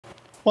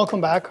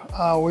Welcome back.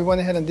 We went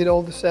ahead and did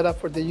all the setup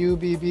for the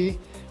UBB.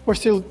 We're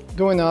still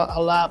doing a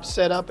lab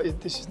setup.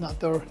 This is not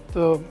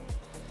the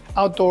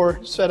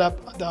outdoor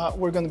setup that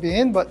we're going to be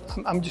in, but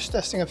I'm just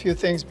testing a few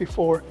things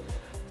before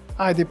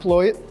I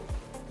deploy it.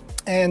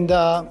 And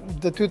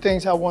the two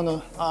things I want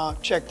to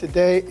check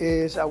today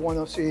is I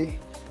want to see,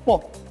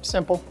 well,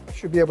 simple. I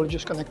should be able to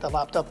just connect the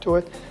laptop to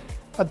it.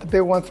 But the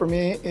big one for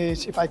me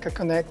is if I could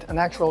connect an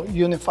actual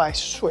Unifi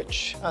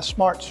switch, a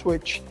smart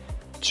switch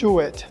to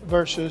it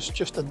versus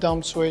just a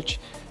dumb switch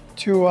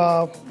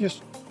to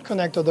just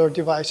connect other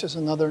devices,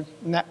 another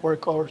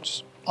network or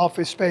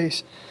office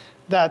space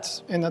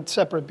that's in a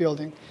separate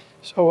building.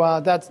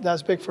 So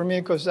that's big for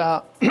me because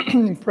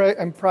in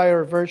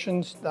prior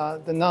versions,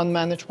 the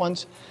non-managed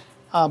ones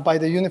by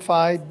the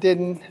Unifi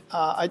didn't,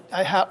 I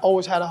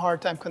always had a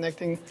hard time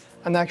connecting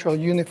an actual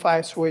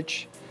Unifi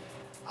switch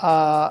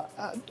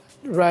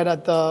right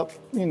at the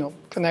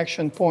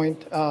connection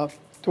point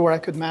to where I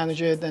could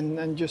manage it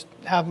and just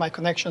have my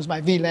connections,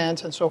 my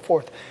VLANs and so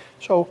forth.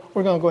 So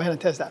we're gonna go ahead and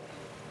test that.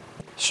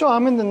 So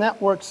I'm in the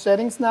network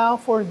settings now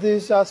for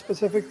this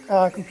specific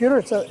computer.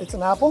 It's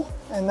an Apple,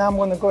 and now I'm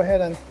gonna go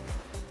ahead and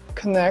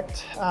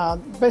connect.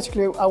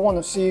 Basically, I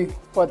wanna see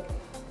what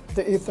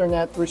the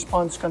Ethernet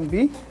response can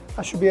be.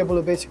 I should be able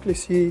to basically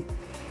see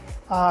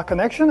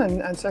connection,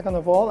 and second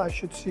of all, I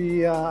should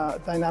see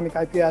dynamic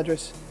IP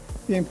address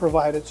being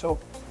provided. So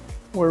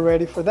we're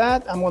ready for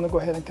that. I'm gonna go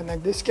ahead and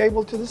connect this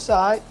cable to the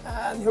side,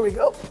 and here we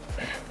go.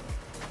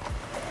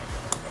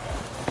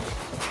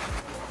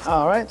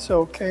 All right,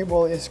 so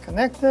cable is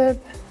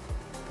connected.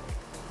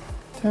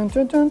 Dun,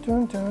 dun, dun,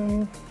 dun,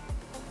 dun.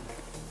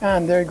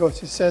 And there it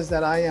goes, it says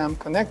that I am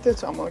connected,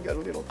 so I'm gonna get a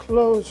little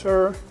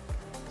closer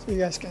so you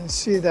guys can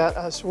see that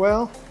as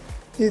well.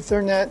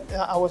 Ethernet,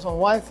 I was on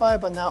Wi-Fi,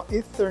 but now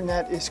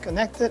Ethernet is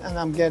connected and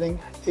I'm getting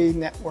a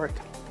network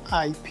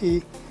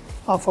IP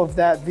off of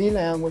that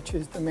VLAN, which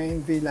is the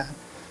main VLAN.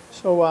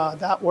 So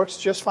that works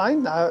just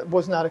fine. I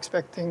was not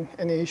expecting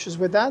any issues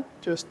with that.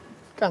 Just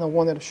kind of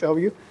wanted to show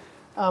you.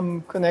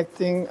 I'm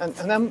connecting, and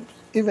I'm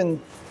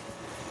even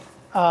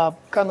kind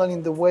of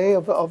in the way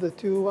of the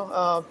two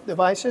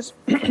devices,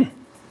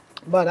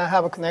 but I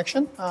have a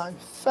connection. In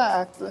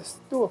fact, let's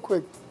do a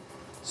quick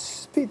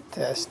speed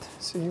test,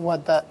 see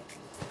what that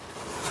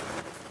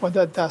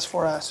does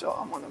for us. So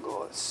I'm gonna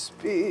go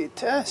speed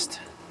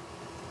test.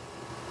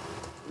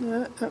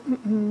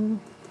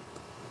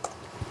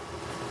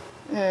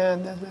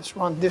 And let's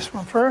run this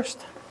one first.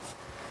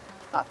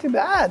 Not too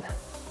bad.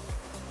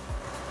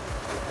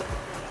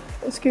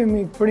 It's giving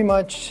me pretty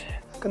much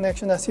a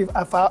connection as if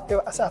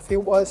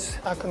it was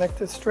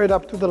connected straight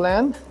up to the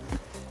LAN.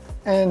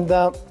 And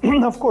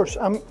of course,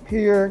 I'm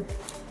here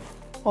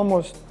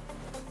almost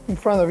in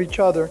front of each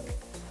other.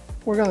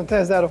 We're gonna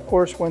test that, of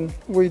course, when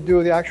we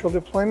do the actual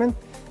deployment,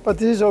 but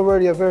this is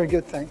already a very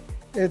good thing.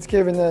 It's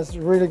giving us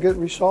really good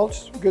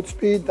results, good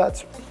speed.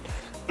 That's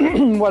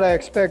what I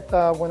expect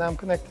when I'm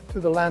connected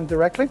to the LAN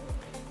directly.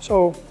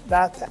 So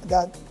that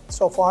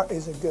so far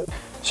is a good.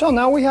 So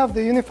now we have the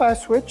Unifi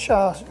switch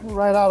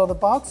right out of the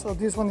box. So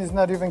this one is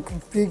not even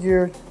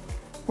configured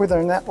with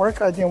our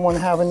network. I didn't want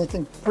to have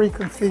anything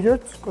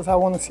pre-configured because I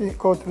want to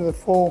go through the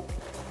full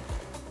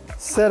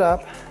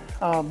setup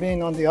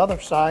being on the other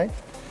side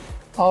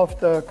of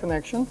the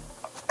connection.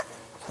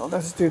 So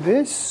let's do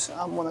this.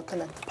 I'm going to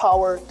connect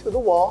power to the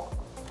wall.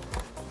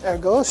 There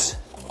it goes.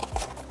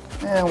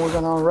 And we're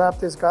going to unwrap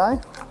this guy.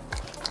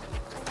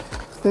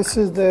 This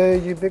is the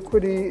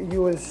Ubiquiti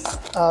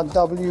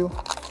USW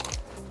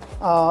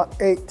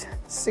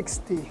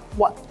 860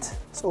 watt.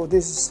 So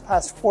this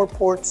has 4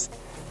 ports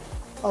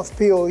of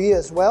PoE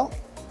as well.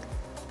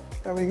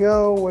 There we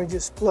go. We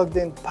just plugged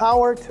in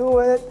power to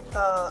it.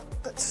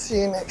 Let's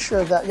see, make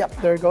sure that, yep,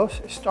 there it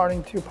goes. It's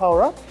starting to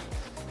power up.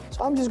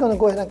 So I'm just going to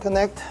go ahead and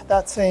connect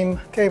that same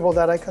cable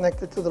that I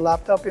connected to the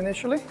laptop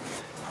initially.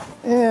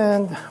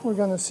 And we're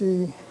going to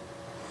see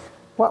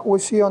what we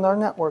see on our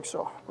network.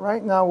 So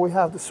right now we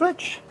have the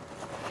switch.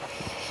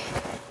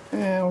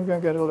 And we're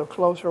going to get a little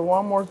closer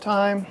one more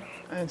time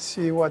and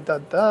see what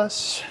that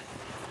does.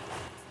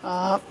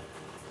 All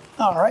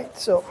right,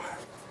 so.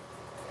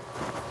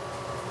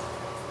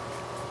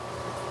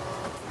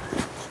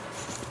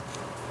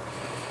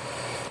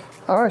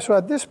 All right, so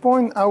at this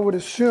point, I would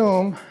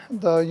assume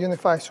the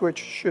Unifi switch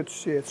should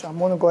see it. So I'm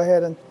going to go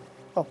ahead and,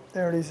 oh,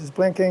 there it is, it's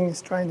blinking.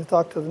 It's trying to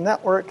talk to the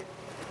network.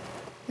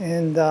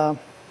 And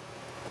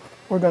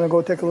we're going to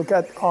go take a look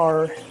at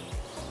our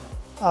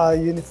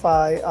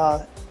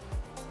Unifi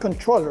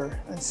controller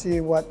and see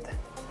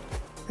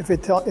if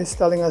it is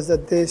telling us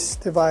that this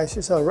device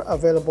is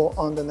available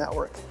on the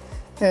network.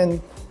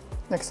 And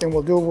next thing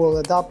we'll do, we'll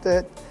adopt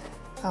it.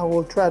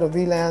 We'll try to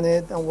VLAN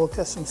it, and we'll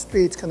test some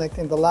speeds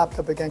connecting the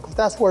laptop again, because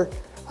that's where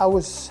I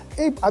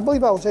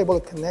believe I was able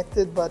to connect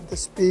it, but the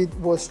speed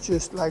was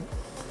just like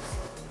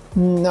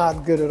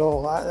not good at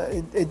all.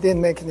 It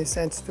didn't make any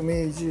sense to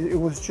me. It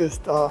was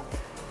just,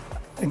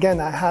 again,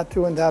 I had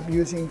to end up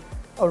using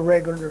a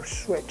regular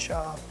switch,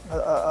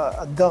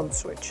 a dumb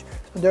switch.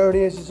 So there it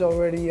is, it's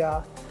already,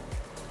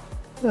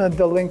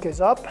 the link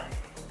is up.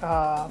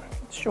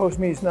 shows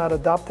me it's not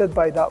adopted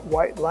by that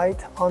white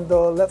light on the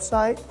left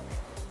side.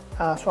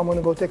 So I'm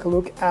gonna go take a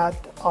look at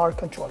our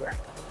controller.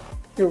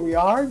 Here we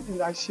are,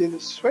 and I see the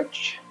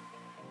switch.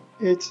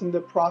 It's in the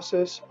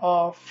process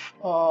of,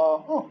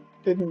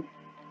 I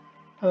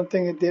don't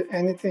think it did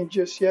anything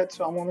just yet,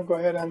 so I'm gonna go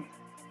ahead and,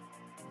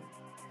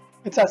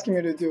 it's asking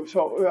me to do,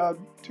 so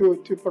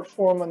to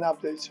perform an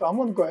update. So I'm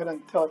gonna go ahead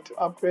and tell it to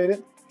upgrade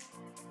it.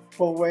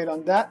 We'll wait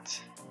on that.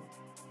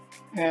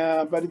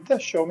 But it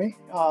does show me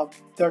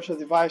there's a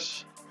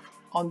device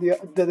on the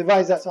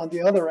device that's on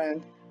the other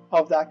end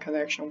of that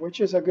connection,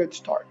 which is a good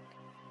start.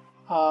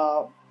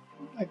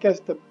 I guess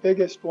the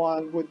biggest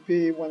one would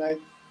be when I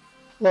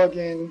plug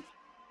in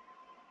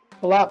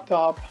the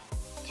laptop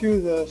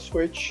to the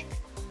switch.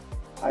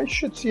 I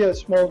should see a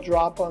small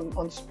drop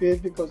on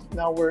speed because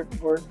now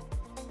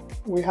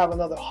we have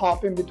another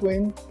hop in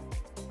between.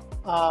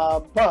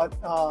 But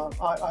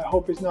I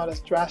hope it's not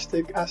as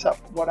drastic as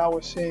what I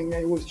was seeing.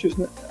 It was just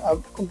a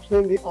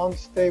completely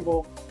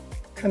unstable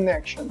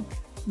connection.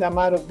 That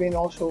might have been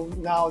also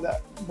now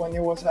that when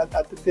it was at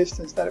the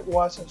distance that it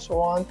was and so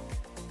on.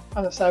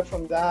 And aside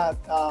from that,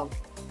 I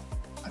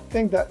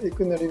think that it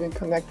could not even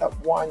connect at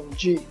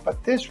 1G.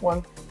 But this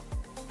one,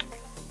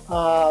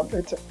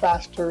 it's a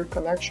faster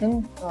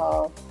connection.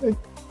 It's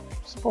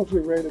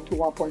supposedly rated to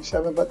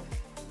 1.7, but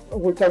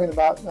we're talking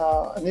about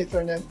an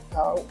Ethernet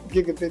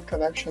gigabit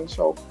connection,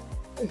 so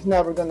it's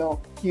never going to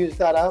use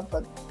that up,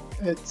 but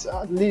it's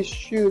at least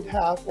should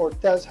have or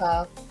does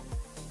have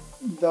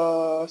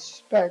the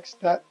specs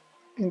that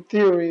in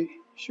theory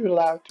should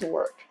allow it to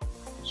work.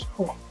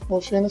 So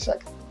we'll see in a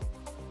second.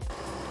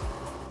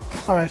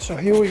 All right, so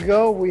here we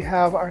go. We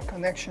have our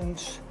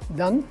connections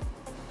done.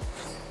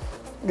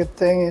 Good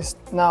thing is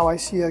now I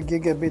see a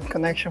gigabit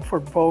connection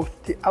for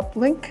both the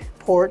uplink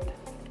port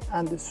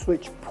and the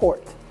switch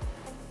port,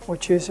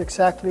 which is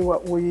exactly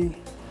what we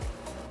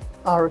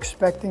are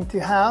expecting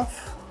to have,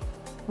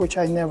 which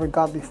I never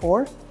got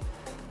before.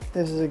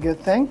 This is a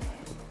good thing.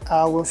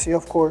 We'll see,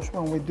 of course,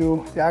 when we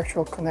do the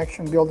actual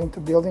connection building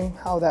to building,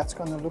 how that's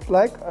gonna look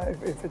like,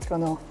 if it's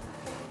gonna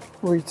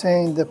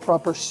retain the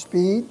proper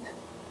speed.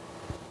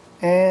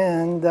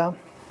 And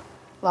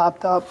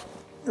laptop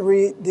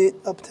did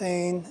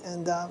obtain,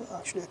 and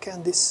actually I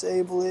can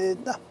disable it.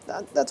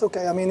 That's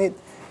okay. I mean, it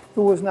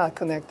was not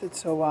connected,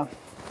 so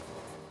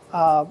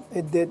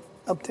it did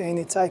obtain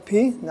its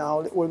IP.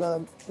 Now we're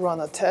gonna run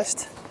a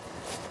test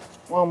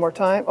one more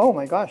time. Oh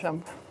my gosh,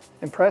 I'm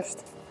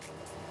impressed.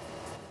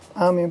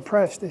 I'm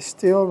impressed. It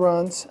still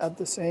runs at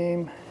the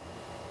same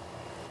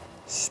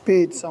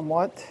speed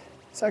somewhat.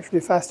 It's actually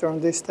faster on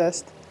this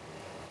test,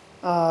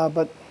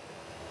 but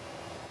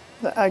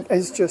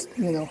it's just,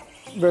 you know,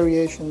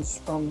 variations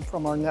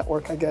from our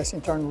network, I guess,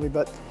 internally.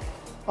 But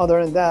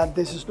other than that,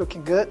 this is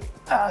looking good.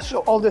 So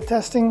all the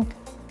testing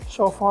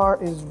so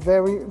far is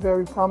very,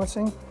 very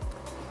promising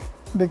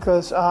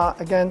because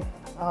again,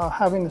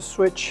 having a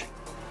switch,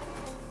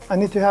 I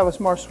need to have a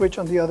smart switch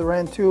on the other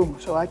end too,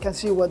 so I can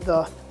see what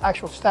the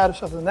actual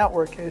status of the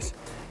network is.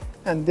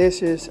 And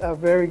this is a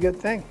very good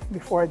thing.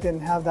 Before I didn't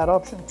have that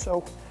option.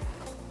 So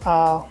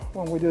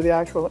when we do the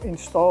actual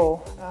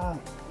install,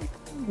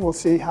 we'll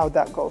see how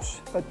that goes.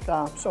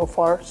 But so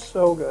far,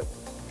 so good.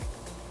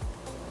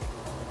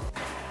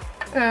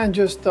 And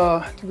just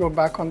to go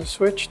back on the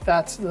switch,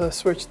 that's the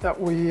switch that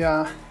we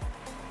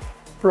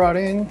brought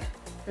in.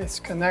 It's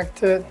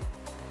connected.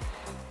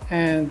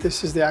 And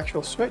this is the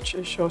actual switch.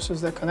 It shows us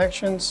the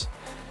connections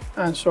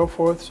and so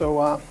forth.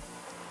 So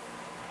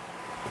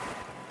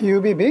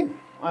UBB,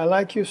 I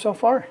like you so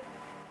far.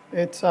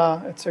 It's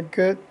a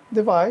good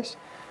device.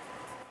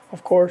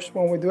 Of course,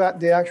 when we do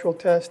the actual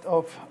test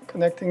of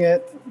connecting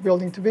it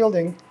building to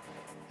building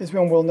is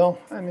when we'll know.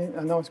 I mean,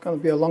 I know it's going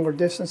to be a longer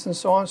distance and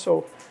so on,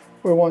 so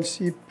we won't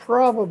see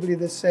probably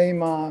the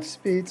same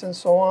speeds and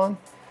so on,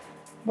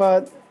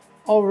 but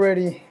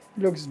already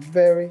looks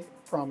very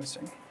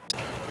promising.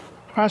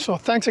 All right, so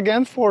thanks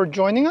again for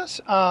joining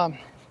us.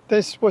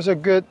 This was a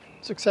good,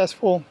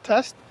 successful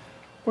test.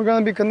 We're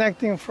going to be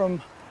connecting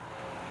from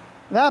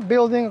that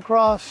building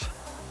across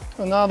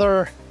to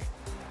another,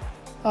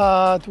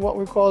 to what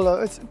we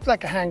call, it's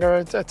like a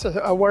hangar. It's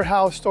a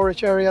warehouse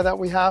storage area that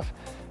we have.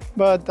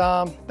 But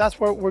that's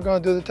where we're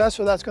going to do the test.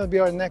 So that's going to be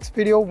our next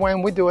video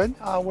when we do it.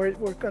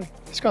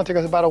 It's going to take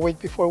us about a week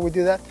before we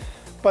do that.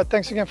 But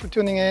thanks again for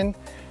tuning in.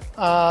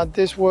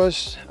 This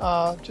was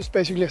just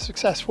basically a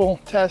successful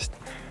test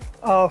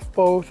of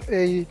both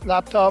a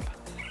laptop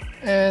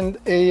and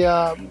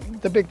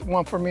the big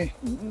one for me.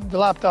 The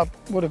laptop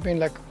would have been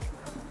like,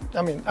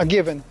 I mean, a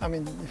given. I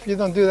mean, if you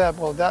don't do that,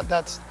 well,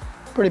 that's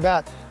pretty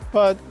bad.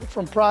 But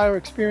from prior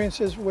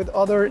experiences with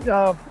other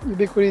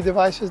Ubiquiti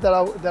devices that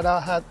I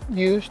had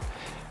used,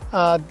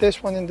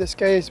 this one in this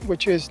case,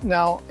 which is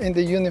now in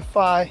the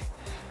Unifi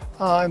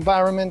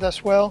environment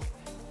as well,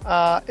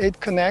 it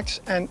connects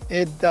and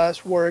it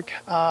does work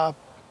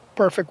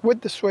perfect with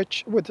the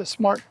switch, with the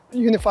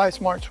Unifi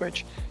smart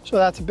switch. So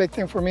that's a big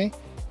thing for me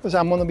because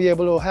I'm going to be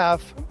able to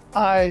have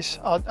eyes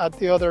at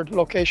the other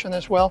location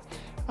as well.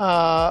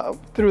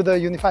 through the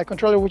Unifi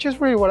controller, which is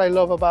really what I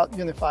love about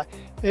Unifi.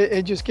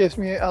 It just gives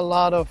me a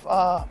lot of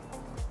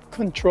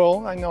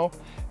control. I know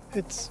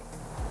it's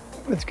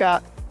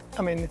got,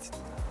 I mean, it's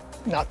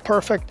not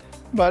perfect,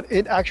 but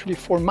it actually,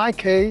 for my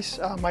case,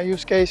 my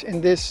use case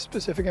in this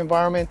specific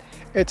environment,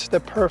 it's the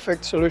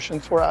perfect solution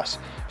for us.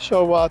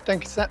 So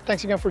thanks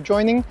again for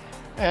joining,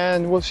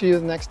 and we'll see you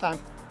the next time.